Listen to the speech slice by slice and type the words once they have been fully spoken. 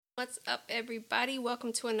What's up, everybody?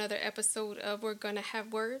 Welcome to another episode of We're Gonna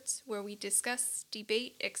Have Words, where we discuss,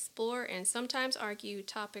 debate, explore, and sometimes argue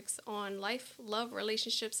topics on life, love,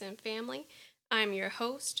 relationships, and family. I'm your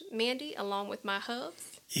host, Mandy, along with my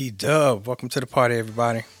hubs. E-Dub, welcome to the party,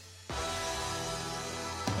 everybody.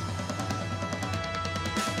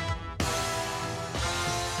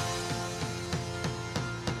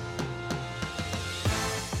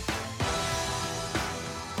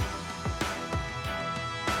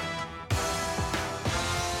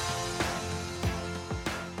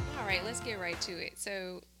 All right, let's get right to it.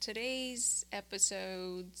 So, today's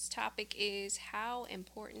episode's topic is how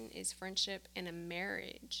important is friendship in a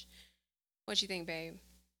marriage? What you think, babe?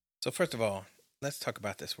 So, first of all, let's talk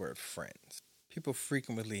about this word friends. People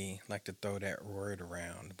frequently like to throw that word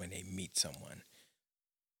around when they meet someone.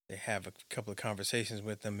 They have a couple of conversations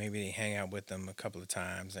with them, maybe they hang out with them a couple of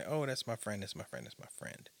times, and oh, that's my friend, that's my friend, that's my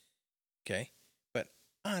friend. Okay? But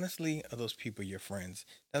honestly, are those people your friends?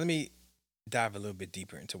 Now, let me dive a little bit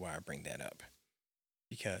deeper into why I bring that up.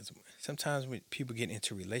 Because sometimes when people get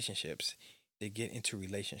into relationships, they get into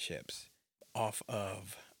relationships off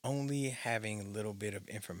of only having a little bit of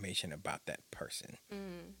information about that person.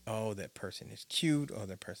 Oh, that person is cute, or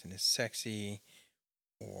that person is sexy,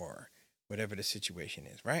 or whatever the situation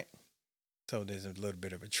is, right? So there's a little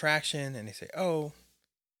bit of attraction, and they say, oh,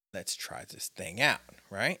 let's try this thing out,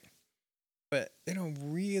 right? But they don't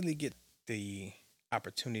really get the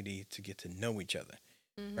opportunity to get to know each other,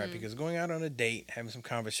 right? Because going out on a date, having some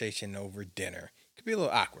conversation over dinner could be a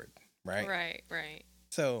little awkward, right? Right.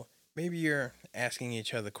 So maybe you're asking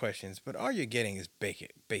each other questions, but all you're getting is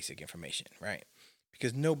basic information, right?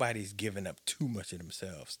 Because nobody's giving up too much of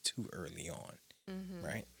themselves too early on,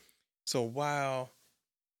 right? So while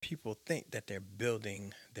people think that they're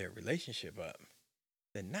building their relationship up,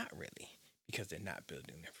 they're not really, because they're not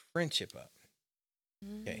building their friendship up.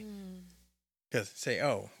 Okay. Because say,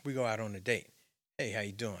 oh, we go out on a date. Hey, how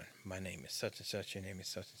you doing? My name is such and such. Your name is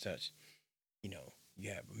such and such. You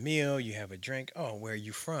have a meal, you have a drink. Oh, where are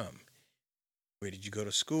you from? Where did you go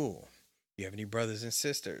to school? Do you have any brothers and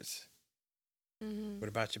sisters? What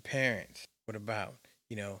about your parents? What about,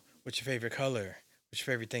 what's your favorite color? What's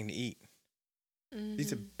your favorite thing to eat?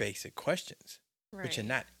 These are basic questions, but you're Right.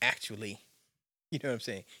 not actually, you know what I'm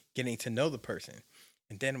saying, getting to know the person.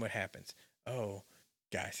 And then what happens? Oh,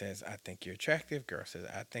 guy says, I think you're attractive. Girl says,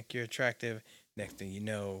 I think you're attractive. Next thing you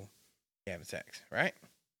know, you're having sex, right?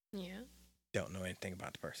 Yeah. Don't know anything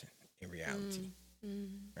about the person in reality,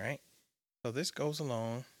 Mm-hmm. right? So this goes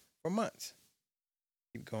along for months.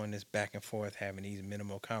 Keep going this back and forth, having these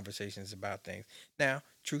minimal conversations about things. Now,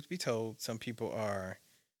 truth be told, some people are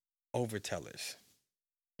overtellers,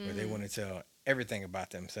 where they want to tell everything about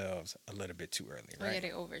themselves a little bit too early, Oh, yeah, right? they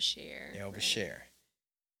overshare. They Right. overshare.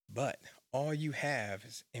 But all you have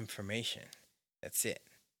is information. That's it.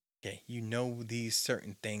 Okay. You know these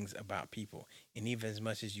certain things about people. And even as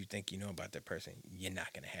much as you think you know about that person, you're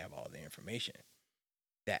not going to have all the information.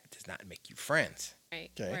 That does not make you friends.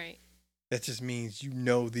 Right. Okay. Right. That just means you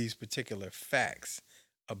know these particular facts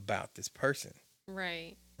about this person.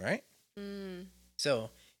 Right. Right? Mm.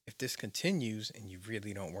 So if this continues and you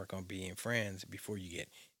really don't work on being friends before you get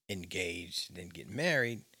engaged, then get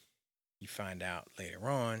married, you find out later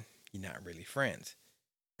on you're not really friends,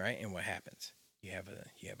 right? And what happens? You have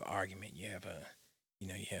an argument. You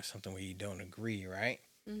have something where you don't agree, right?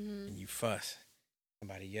 And you fuss.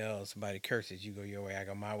 Somebody yells. Somebody curses. You go your way. I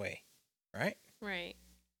go my way, right? Right.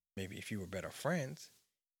 Maybe if you were better friends,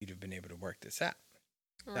 you'd have been able to work this out.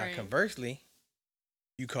 Now, Right. conversely,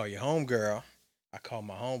 you call your homegirl. I call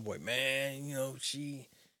my homeboy. Man, she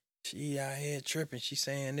out here tripping. She's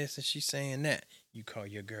saying this and she's saying that. You call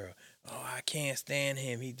your girl. Oh, I can't stand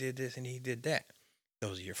him. He did this and he did that.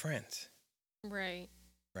 Those are your friends, Right.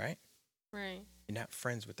 right? Right. You're not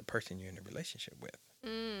friends with the person you're in a relationship with.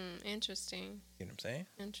 Interesting. You know what I'm saying?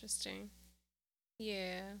 Interesting.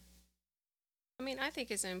 Yeah. I mean, I think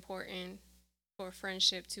it's important for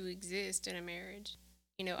friendship to exist in a marriage.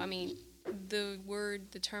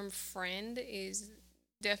 The term friend is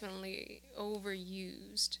definitely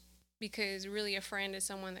overused because really a friend is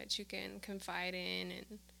someone that you can confide in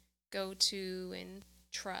and go to and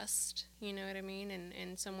trust, you know what I mean?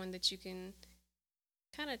 And someone that you can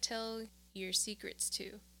kind of tell your secrets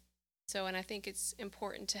to. So, and I think it's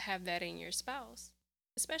important to have that in your spouse,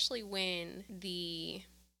 especially when the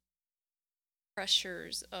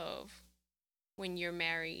pressures of when you're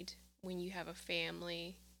married, when you have a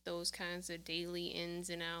family, those kinds of daily ins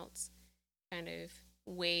and outs kind of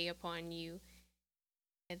weigh upon you.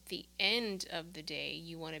 At the end of the day,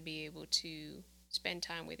 you want to be able to spend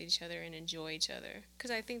time with each other and enjoy each other.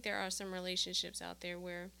 Because I think there are some relationships out there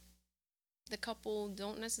where the couple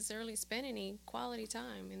don't necessarily spend any quality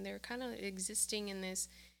time, and they're kind of existing in this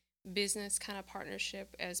business kind of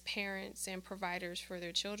partnership as parents and providers for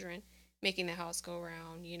their children, making the house go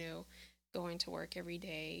round, going to work every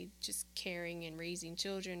day, just caring and raising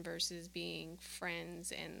children versus being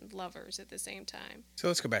friends and lovers at the same time. So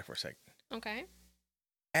let's go back for a second. Okay.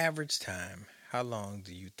 Average time, how long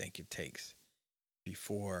do you think it takes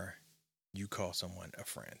before you call someone a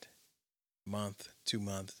friend? Month, 2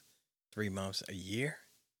 months, 3 months, a year?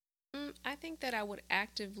 I think that I would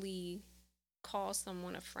actively call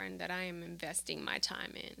someone a friend that I am investing my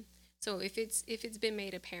time in. So if it's been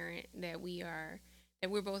made apparent that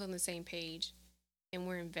we're both on the same page and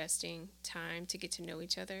we're investing time to get to know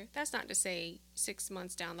each other, that's not to say 6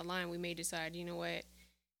 months down the line we may decide, you know what,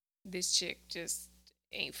 this chick just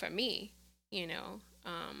ain't for me,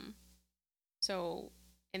 So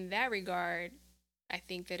in that regard, I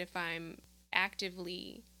think that if I'm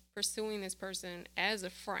actively pursuing this person as a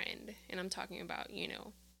friend, and I'm talking about,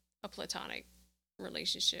 a platonic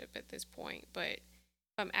relationship at this point, but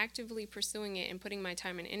if I'm actively pursuing it and putting my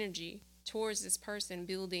time and energy towards this person,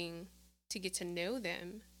 building to get to know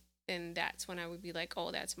them, then that's when I would be like,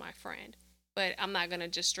 oh, that's my friend. But I'm not going to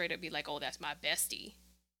just straight up be like, oh, that's my bestie.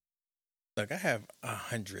 Look, I have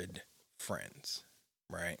 100 friends,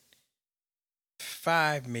 right?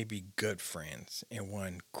 5 maybe good friends and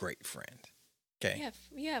 1 great friend. Okay.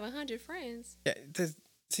 You have 100 friends. Yeah. This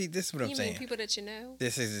is what I'm saying. You mean people that you know?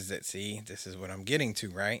 This is it. See, this is what I'm getting to,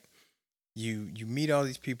 right? You meet all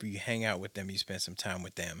these people, you hang out with them, you spend some time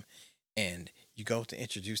with them, and you go to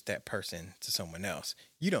introduce that person to someone else.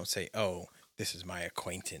 You don't say, "Oh, this is my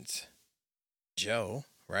acquaintance, Joe,"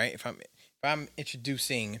 right? If I'm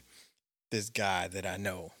introducing this guy that I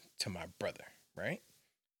know to my brother, right?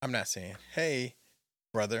 I'm not saying, "Hey,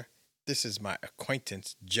 brother, this is my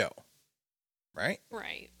acquaintance, Joe," right?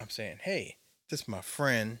 Right. I'm saying, "Hey, this is my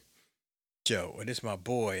friend, Joe," or "this is my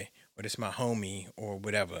boy," or "this is my homie," or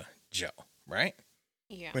whatever, Joe, right?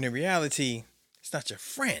 Yeah. When in reality, it's not your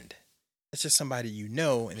friend. It's just somebody you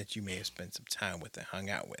know and that you may have spent some time with and hung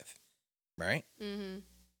out with, right? Mm-hmm.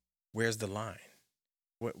 Where's the line?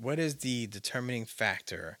 What is the determining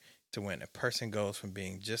factor to when a person goes from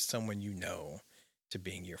being just someone you know to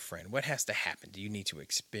being your friend? What has to happen? Do you need to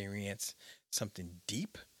experience something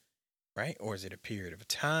deep, right? Or is it a period of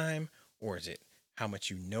time? Or is it how much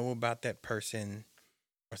you know about that person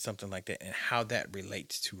or something like that, and how that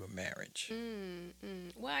relates to a marriage?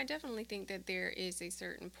 Well, I definitely think that there is a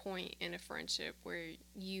certain point in a friendship where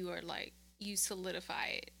you are like, you solidify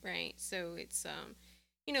it, right? So it's,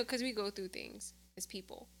 because we go through things as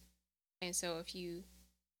people. And so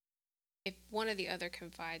if one or the other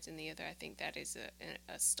confides in the other, I think that is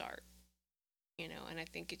a start, and I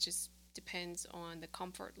think it just depends on the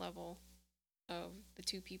comfort level of the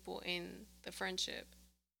two people in the friendship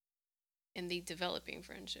and the developing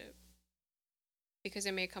friendship. Because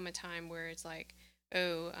there may come a time where it's like,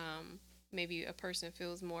 maybe a person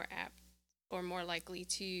feels more apt or more likely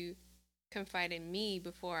to confide in me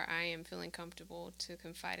before I am feeling comfortable to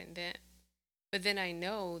confide in them. But then I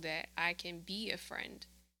know that I can be a friend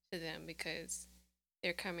to them because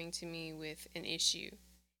they're coming to me with an issue.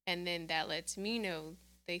 And then that lets me know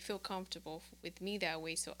they feel comfortable with me that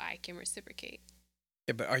way so I can reciprocate.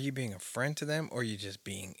 Yeah, but are you being a friend to them, or are you just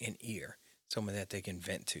being an ear, someone that they can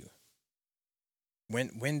vent to?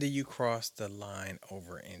 When do you cross the line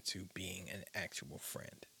over into being an actual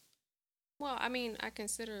friend? Well, I mean, I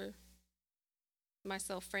consider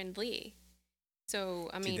myself friendly. So,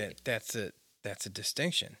 I See, mean, that's a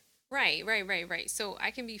distinction. right. So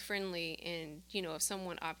I can be friendly, and if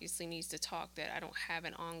someone obviously needs to talk that I don't have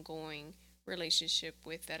an ongoing relationship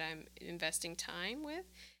with, that I'm investing time with,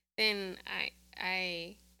 then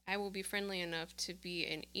I will be friendly enough to be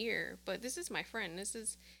an ear. But this is my friend. This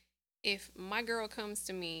is, if my girl comes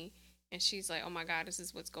to me and she's like, "Oh my God, this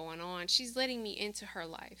is what's going on," she's letting me into her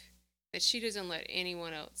life that she doesn't let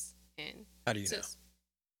anyone else in. How do you know?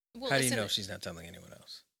 Well, How do you know she's not telling anyone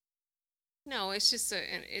else? No, it's just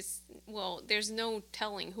there's no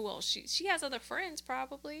telling who else she has other friends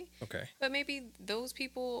probably. Okay. But maybe those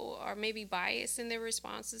people are maybe biased in their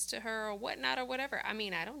responses to her or whatnot or whatever. I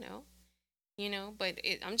mean, I don't know, but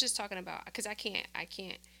I'm just talking about, because I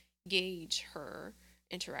can't gauge her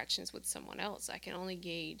interactions with someone else. I can only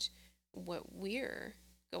gauge what we're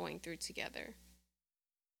going through together,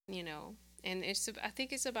 and I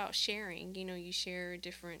think it's about sharing. You share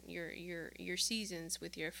different your seasons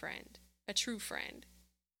with your friend, a true friend.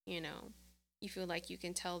 You feel like you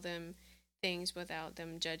can tell them things without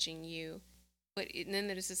them judging you, And then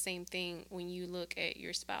there's the same thing when you look at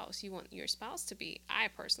your spouse. You want your spouse to be, I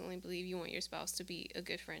personally believe you want your spouse to be a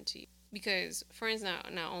good friend to you. Because friends not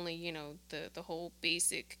only, the whole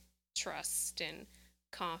basic trust and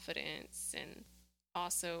confidence, and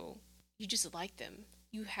also you just like them.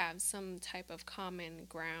 You have some type of common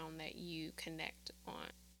ground that you connect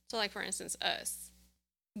on. So like for instance, us,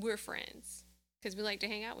 we're friends because we like to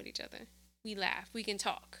hang out with each other. We laugh, we can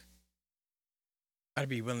talk. I'd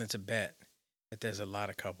be willing to bet that there's a lot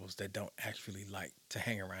of couples that don't actually like to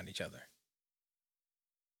hang around each other.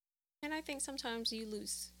 And I think sometimes you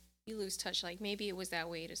lose touch. Like maybe it was that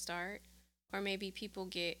way to start, or maybe people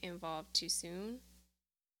get involved too soon.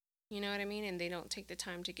 You know what I mean? And they don't take the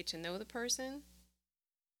time to get to know the person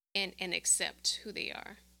and accept who they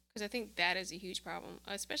are. Because I think that is a huge problem,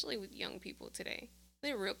 especially with young people today.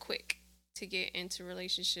 They're real quick to get into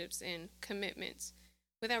relationships and commitments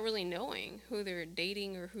without really knowing who they're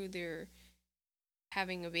dating or who they're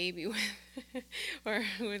having a baby with or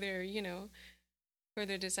who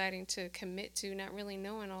they're deciding to commit to, not really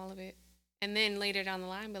knowing all of it. And then later down the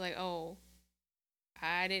line, be like, oh,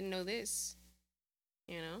 I didn't know this,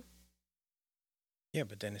 you know? Yeah,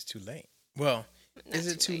 but then it's too late. Well, Not is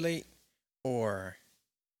it too late. late, or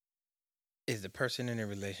is the person in a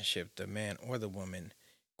relationship, the man or the woman,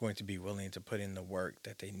 going to be willing to put in the work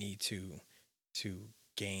that they need to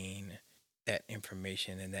gain that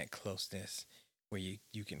information and that closeness where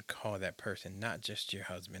you can call that person not just your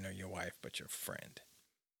husband or your wife, but your friend,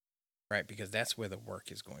 right? Because that's where the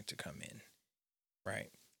work is going to come in, right?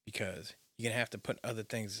 Because you're going to have to put other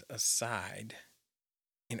things aside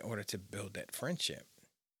in order to build that friendship,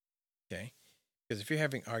 okay? Because if you're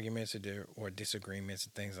having arguments or disagreements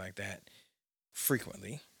and things like that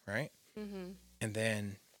frequently, right? Mm-hmm. And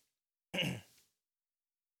then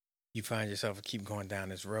you find yourself keep going down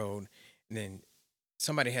this road, and then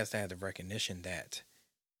somebody has to have the recognition that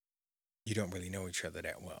you don't really know each other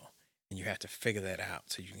that well. And you have to figure that out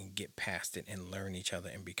so you can get past it and learn each other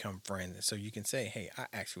and become friends. And so you can say, hey, I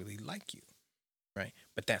actually like you, right?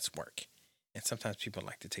 But that's work. And sometimes people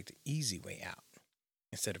like to take the easy way out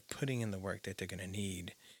instead of putting in the work that they're going to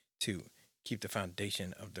need to keep the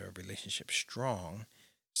foundation of their relationship strong.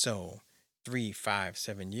 So 3, 5,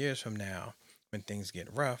 7 years from now, when things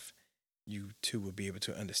get rough, you two will be able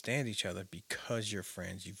to understand each other because you're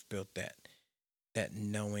friends. You've built that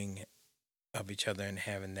knowing of each other and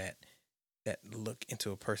having that look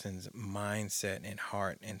into a person's mindset and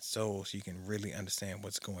heart and soul, so you can really understand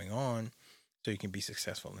what's going on, so you can be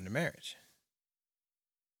successful in the marriage.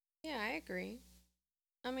 Yeah, I agree.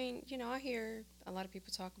 I mean, I hear a lot of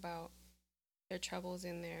people talk about their troubles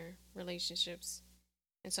in their relationships,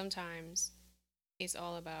 and sometimes it's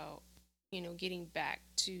all about, getting back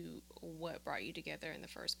to what brought you together in the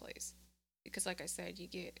first place. Because like I said, you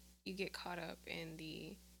get caught up in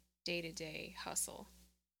the day-to-day hustle,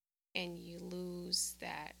 and you lose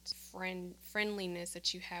that friendliness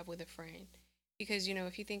that you have with a friend. Because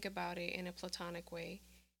if you think about it in a platonic way,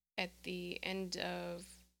 at the end of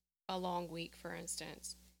a long week, for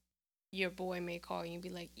instance, your boy may call you and be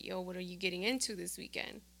like, yo, what are you getting into this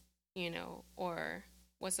weekend? Or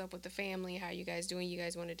what's up with the family? How you guys doing? You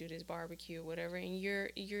guys want to do this barbecue, whatever. And you're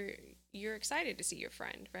excited to see your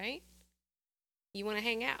friend, right? You want to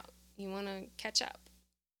hang out. You want to catch up.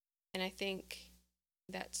 And I think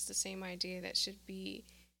that's the same idea that should be,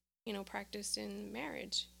 practiced in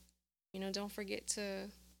marriage. Don't forget to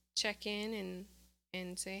check in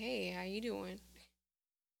and say, hey, how you doing?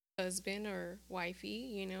 Husband or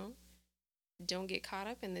wifey, don't get caught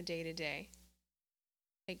up in the day to day.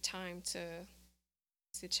 Take time to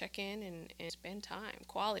check in and spend time,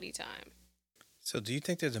 quality time. So, do you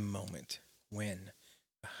think there's a moment when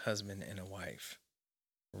a husband and a wife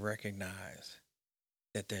recognize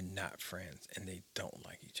that they're not friends and they don't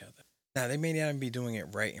like each other? Now, they may not be doing it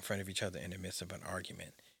right in front of each other in the midst of an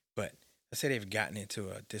argument, but let's say they've gotten into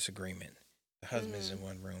a disagreement. The husband's Mm-hmm. in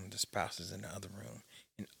one room, the spouse is in the other room,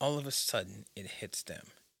 and all of a sudden it hits them.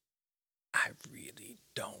 I really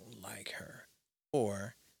don't like her,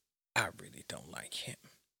 or I really don't like him.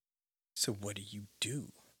 So, what do you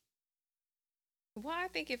do? Well, I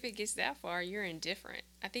think if it gets that far, you're indifferent.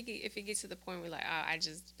 I think if it gets to the point where like, oh,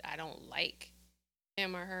 I don't like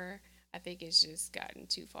him or her, I think it's just gotten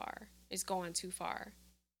too far. It's gone too far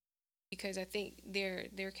because I think there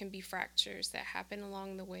can be fractures that happen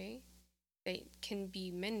along the way that can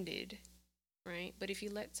be mended, right? But if you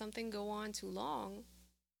let something go on too long,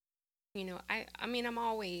 I mean, I'm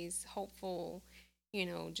always hopeful,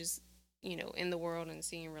 just in the world and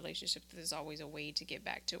seeing relationships, there's always a way to get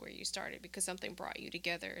back to where you started because something brought you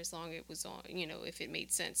together as long as it was on, if it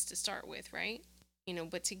made sense to start with, right?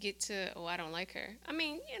 But to get to, oh, I don't like her. I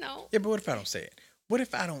mean, Yeah, but what if I don't say it? What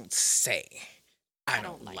if I don't say I I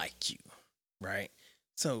don't don't like you, right?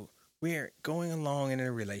 So we're going along in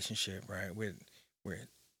a relationship, right? We're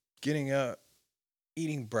getting up,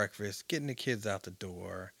 eating breakfast, getting the kids out the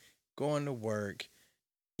door, going to work,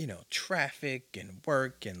 traffic and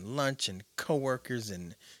work and lunch and coworkers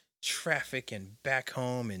and traffic and back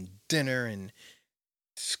home and dinner and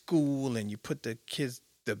school, and you put the kids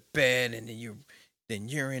to bed, and then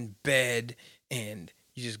you're in bed, and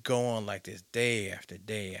you just go on like this day after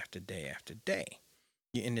day after day after day.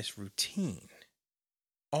 You're in this routine.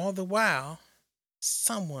 All the while,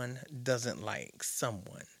 someone doesn't like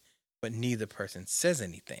someone, but neither person says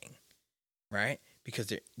anything, right?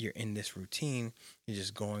 Because you're in this routine, you're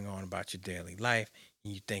just going on about your daily life,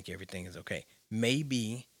 and you think everything is okay.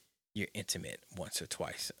 Maybe you're intimate once or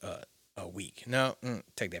twice a week. No,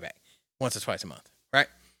 take that back. Once or twice a month, right?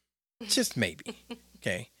 Just maybe,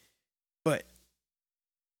 okay? But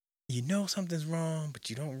you know something's wrong, but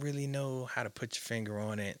you don't really know how to put your finger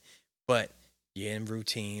on it. But you're in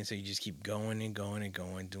routine, so you just keep going and going and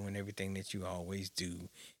going, doing everything that you always do,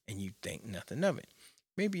 and you think nothing of it.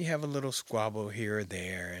 Maybe you have a little squabble here or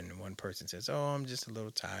there, and one person says, "Oh, I'm just a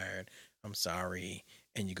little tired. I'm sorry,"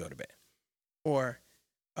 and you go to bed. Or,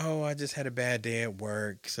 "Oh, I just had a bad day at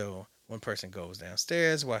work," so one person goes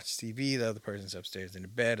downstairs, watches TV, the other person's upstairs in the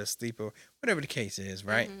bed, asleep, or whatever the case is,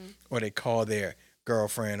 right? Mm-hmm. Or they call their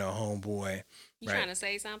girlfriend or homeboy, You right? trying to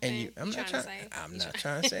say something? And I'm you not trying trying. to say? I'm not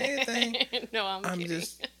trying to say anything. No, I'm I'm kidding.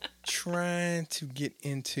 just trying to get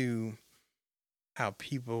into how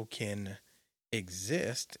people can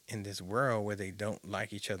exist in this world where they don't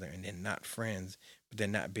like each other and they're not friends, but they're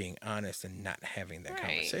not being honest and not having that Right.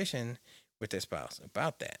 conversation with their spouse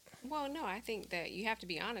about that. Well, no, I think that you have to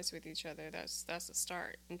be honest with each other. That's a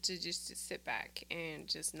start. And to sit back and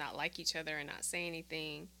just not like each other and not say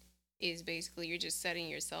anything is basically you're just setting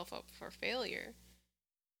yourself up for failure.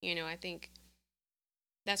 I think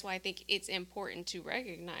that's why I think it's important to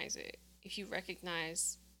recognize it. If you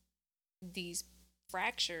recognize these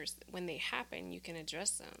fractures when they happen, you can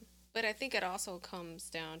address them. But I think it also comes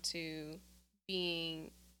down to being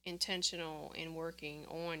intentional and working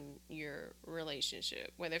on your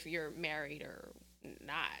relationship, whether if you're married or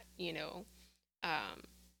not. Um,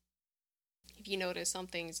 if you notice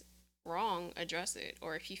something's wrong, address it.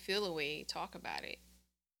 Or if you feel a way, talk about it.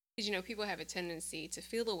 Because, people have a tendency to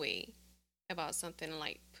feel a way about something and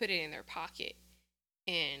like put it in their pocket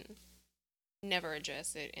and never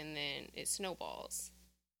address it, and then it snowballs.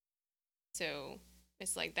 So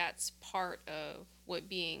it's like that's part of what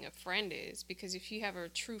being a friend is, because if you have a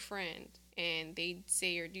true friend and they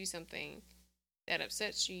say or do something that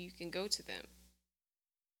upsets you, you can go to them.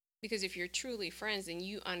 Because if you're truly friends, then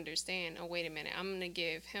you understand, oh, wait a minute, I'm going to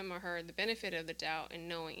give him or her the benefit of the doubt and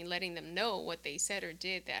knowing and letting them know what they said or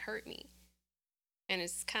did that hurt me. And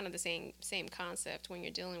it's kind of the same concept when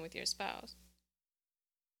you're dealing with your spouse.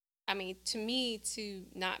 I mean, to me, to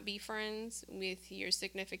not be friends with your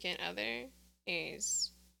significant other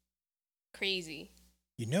is crazy.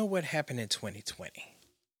 You know what happened in 2020?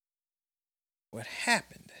 What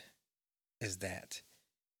happened is that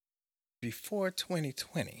before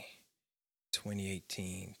 2020,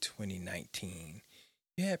 2018, 2019,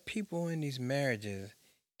 you had people in these marriages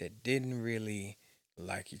that didn't really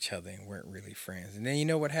like each other and weren't really friends. And then you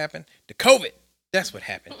know what happened? The COVID. That's what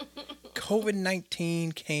happened.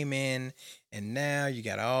 COVID-19 came in, and now you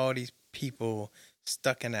got all these people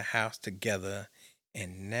stuck in a house together,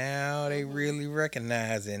 and now they really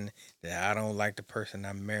recognizing that I don't like the person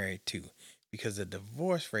I'm married to, because the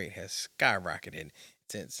divorce rate has skyrocketed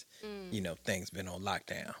since things been on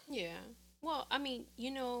lockdown. Yeah. Well, I mean,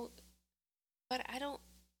 but I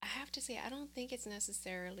have to say, I don't think it's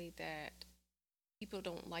necessarily that people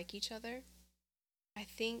don't like each other. I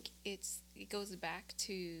think it goes back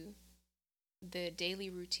to the daily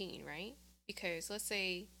routine, right? Because let's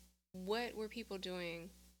say, what were people doing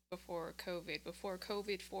before COVID? Before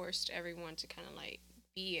COVID forced everyone to kind of like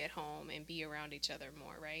be at home and be around each other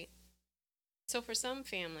more, right? So for some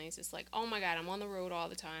families, it's like, oh my God, I'm on the road all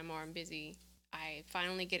the time, or I'm busy. I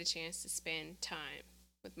finally get a chance to spend time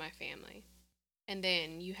with my family. And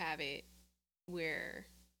then you have it where,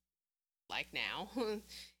 like now,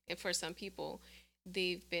 and for some people,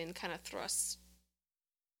 they've been kind of thrust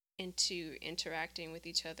into interacting with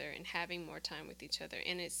each other and having more time with each other,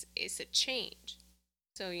 and it's a change.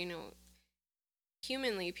 So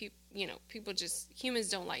humanly, people just humans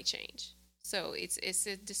don't like change. So it's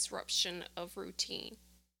a disruption of routine,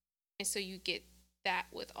 and so you get that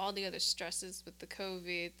with all the other stresses, with the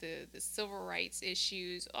COVID, the civil rights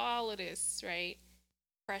issues, all of this, right?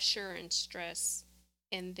 Pressure and stress.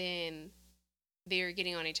 and then they're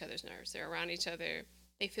getting on each other's nerves. They're around each other.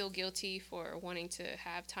 They feel guilty for wanting to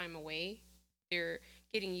have time away. They're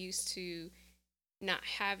getting used to not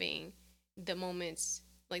having the moments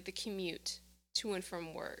like the commute to and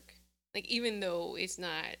from work. Like, even though it's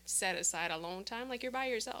not set aside alone time, like you're by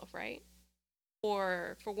yourself, right?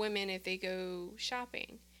 Or for women, if they go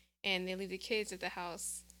shopping and they leave the kids at the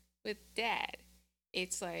house with dad,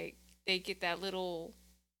 it's like they get that little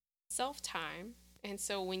self time. And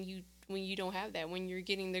so when you don't have that, when you're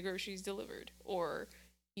getting the groceries delivered, or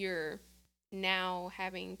you're now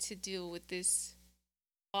having to deal with this,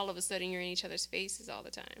 all of a sudden you're in each other's faces all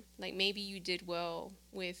the time. Like, maybe you did well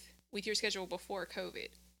with your schedule before COVID,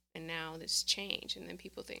 and now this change, and then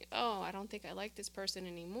people think, oh, I don't think I like this person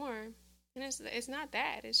anymore. And it's not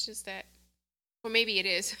that. It's just that, or maybe it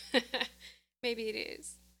is. Maybe it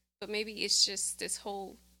is. But maybe it's just this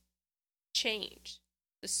whole change,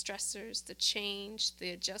 the stressors, the change,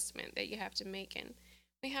 the adjustment that you have to make, and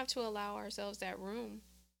we have to allow ourselves that room.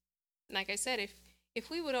 Like I said, if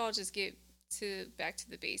we would all just get to back to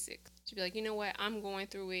the basics, to be like, you know what, I'm going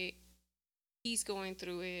through it, he's going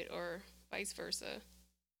through it, or vice versa,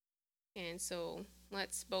 and so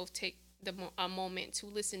let's both take a moment to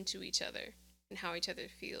listen to each other and how each other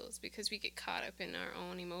feels, because we get caught up in our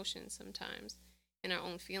own emotions sometimes, in our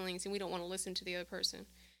own feelings, and we don't want to listen to the other person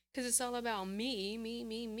because it's all about me, me,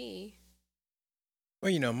 me, me.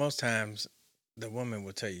 Well, most times the woman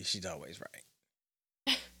will tell you she's always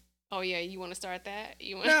right. Oh yeah, you want to start that?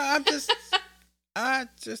 You want? No, I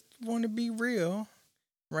just want to be real,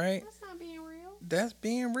 right? That's not being real. That's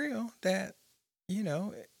being real. That,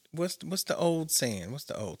 what's the old saying? What's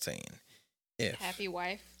the old saying? If happy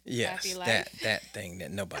wife, yes, happy life. that thing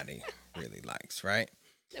that nobody really likes, right?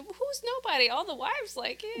 Who's nobody? All the wives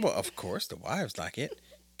like it. Well, of course the wives like it.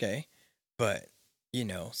 Okay. But,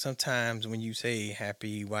 sometimes when you say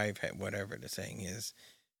happy wife, whatever the saying is,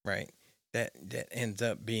 right? That ends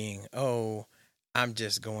up being, oh, I'm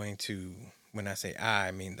just going to, when I say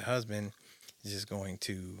I mean the husband is just going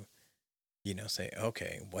to, say,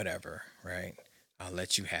 okay, whatever, right? I'll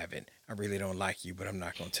let you have it. I really don't like you, but I'm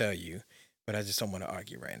not going to tell you. But I just don't want to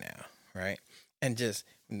argue right now, right? And just,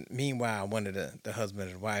 meanwhile, one of the husband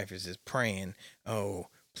and wife is just praying, oh,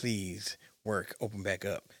 please work, open back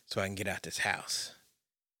up so I can get out this house.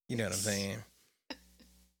 You know what I'm saying?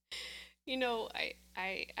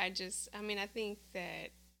 I think that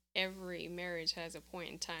every marriage has a point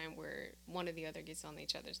in time where one or the other gets on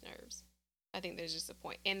each other's nerves. I think there's just a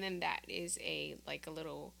point. And then that is a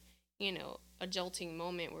little, a jolting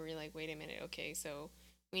moment where we're like, wait a minute, okay, so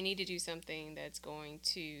we need to do something that's going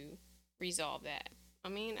to resolve that.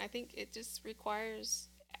 I think it just requires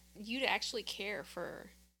you to actually care for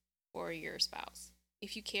your spouse.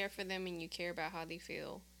 If you care for them and you care about how they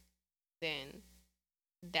feel, then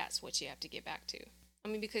that's what you have to get back to.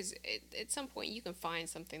 Because at some point you can find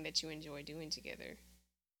something that you enjoy doing together.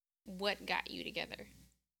 What got you together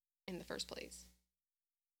in the first place?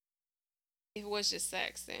 If it was just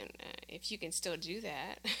sex, then if you can still do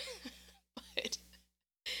that,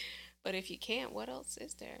 but if you can't, what else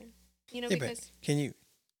is there? Because can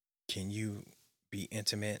you be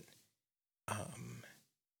intimate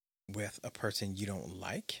with a person you don't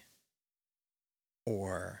like,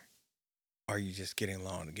 or are you just getting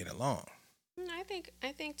along to get along?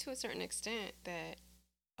 I think to a certain extent that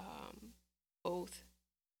both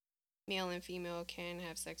male and female can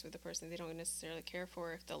have sex with a person they don't necessarily care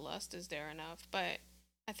for if the lust is there enough. But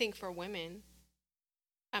I think for women,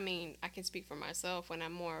 I can speak for myself when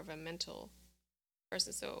I'm more of a mental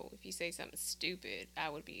person. So if you say something stupid, I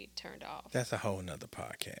would be turned off. That's a whole nother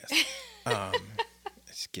podcast.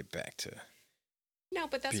 Let's get back to no,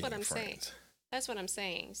 but that's what I'm friends. saying. That's what I'm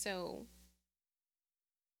saying. So,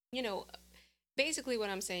 basically what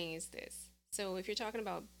I'm saying is this. So if you're talking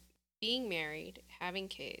about being married, having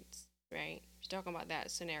kids, right? If you're talking about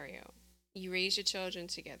that scenario, you raise your children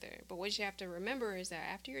together. But what you have to remember is that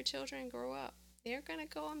after your children grow up, they're going to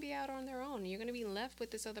go and be out on their own. You're going to be left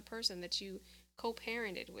with this other person that you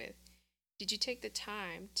co-parented with. Did you take the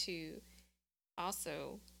time to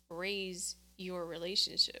also raise your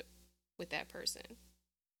relationship with that person?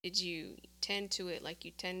 Did you tend to it like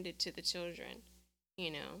you tended to the children?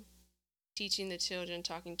 Teaching the children,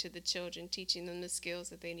 talking to the children, teaching them the skills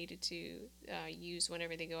that they needed to use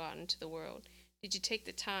whenever they go out into the world. Did you take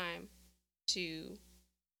the time to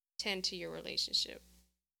tend to your relationship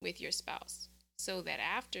with your spouse so that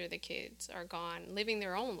after the kids are gone, living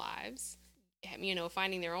their own lives,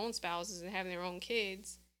 finding their own spouses and having their own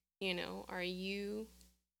kids, are you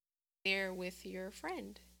there with your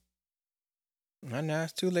friend? I know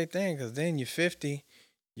it's too late then, because then you're 50,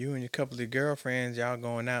 you and a couple of girlfriends, y'all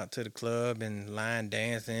going out to the club and line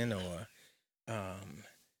dancing, or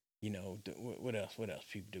what else? What else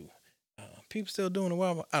people do? People still doing it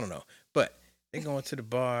well. I don't know, but they going to the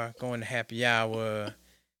bar, going to happy hour,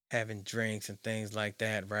 having drinks and things like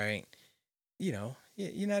that, right? You're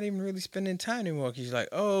not even really spending time anymore because you're like,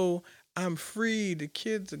 oh, I'm free. The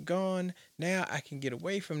kids are gone. Now I can get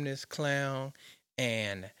away from this clown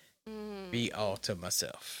and be all to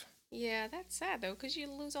myself. Yeah, that's sad though, because you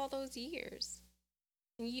lose all those years,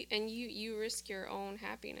 and you risk your own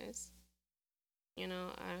happiness.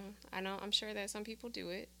 I know I'm sure that some people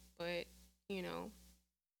do it, but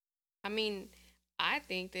I mean, I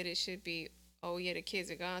think that it should be, oh yeah, the kids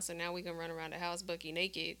are gone, so now we can run around the house bucky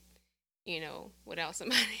naked, without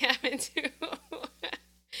somebody having to,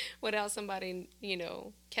 without somebody,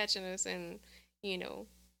 catching us in,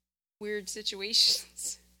 weird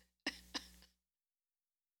situations.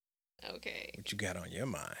 Okay. What you got on your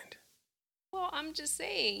mind? Well, I'm just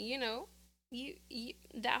saying, you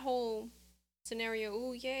that whole scenario,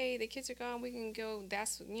 oh yay, the kids are gone, we can go,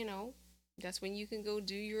 that's when you can go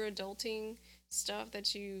do your adulting stuff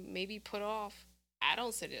that you maybe put off. I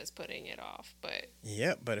don't suggest putting it off, but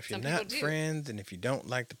but if you're not friends and if you don't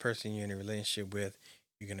like the person you're in a relationship with,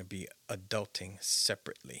 you're going to be adulting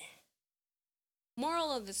separately.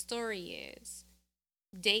 Moral of the story is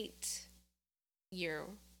date your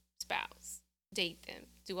spouse. Date them.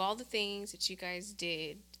 Do all the things that you guys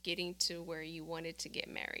did getting to where you wanted to get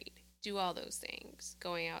married. Do all those things.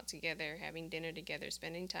 Going out together, having dinner together,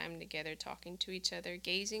 spending time together, talking to each other,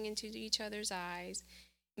 gazing into each other's eyes,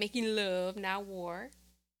 making love, not war.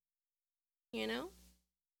 Do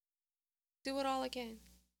it all again.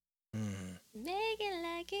 Make it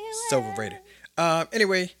like it was. So overrated.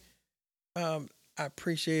 Anyway, I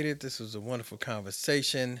appreciate it. This was a wonderful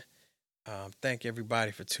conversation. Thank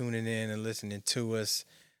everybody for tuning in and listening to us.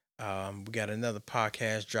 We got another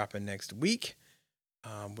podcast dropping next week.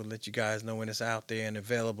 We'll let you guys know when it's out there and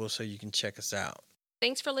available so you can check us out.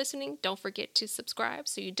 Thanks for listening. Don't forget to subscribe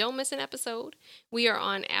so you don't miss an episode. We are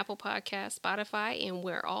on Apple Podcasts, Spotify, and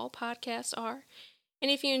where all podcasts are. And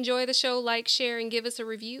if you enjoy the show, like, share, and give us a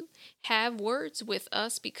review. Have words with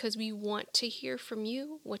us because we want to hear from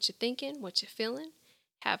you, what you're thinking, what you're feeling.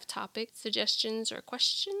 Have topic suggestions or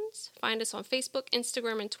questions. Find us on Facebook,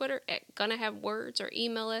 Instagram, and Twitter at Gonna Have Words, or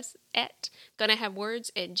email us at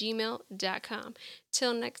gonnahavewords@gmail.com.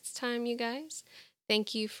 Till next time, you guys.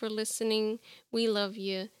 Thank you for listening. We love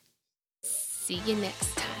you. See you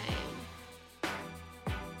next time.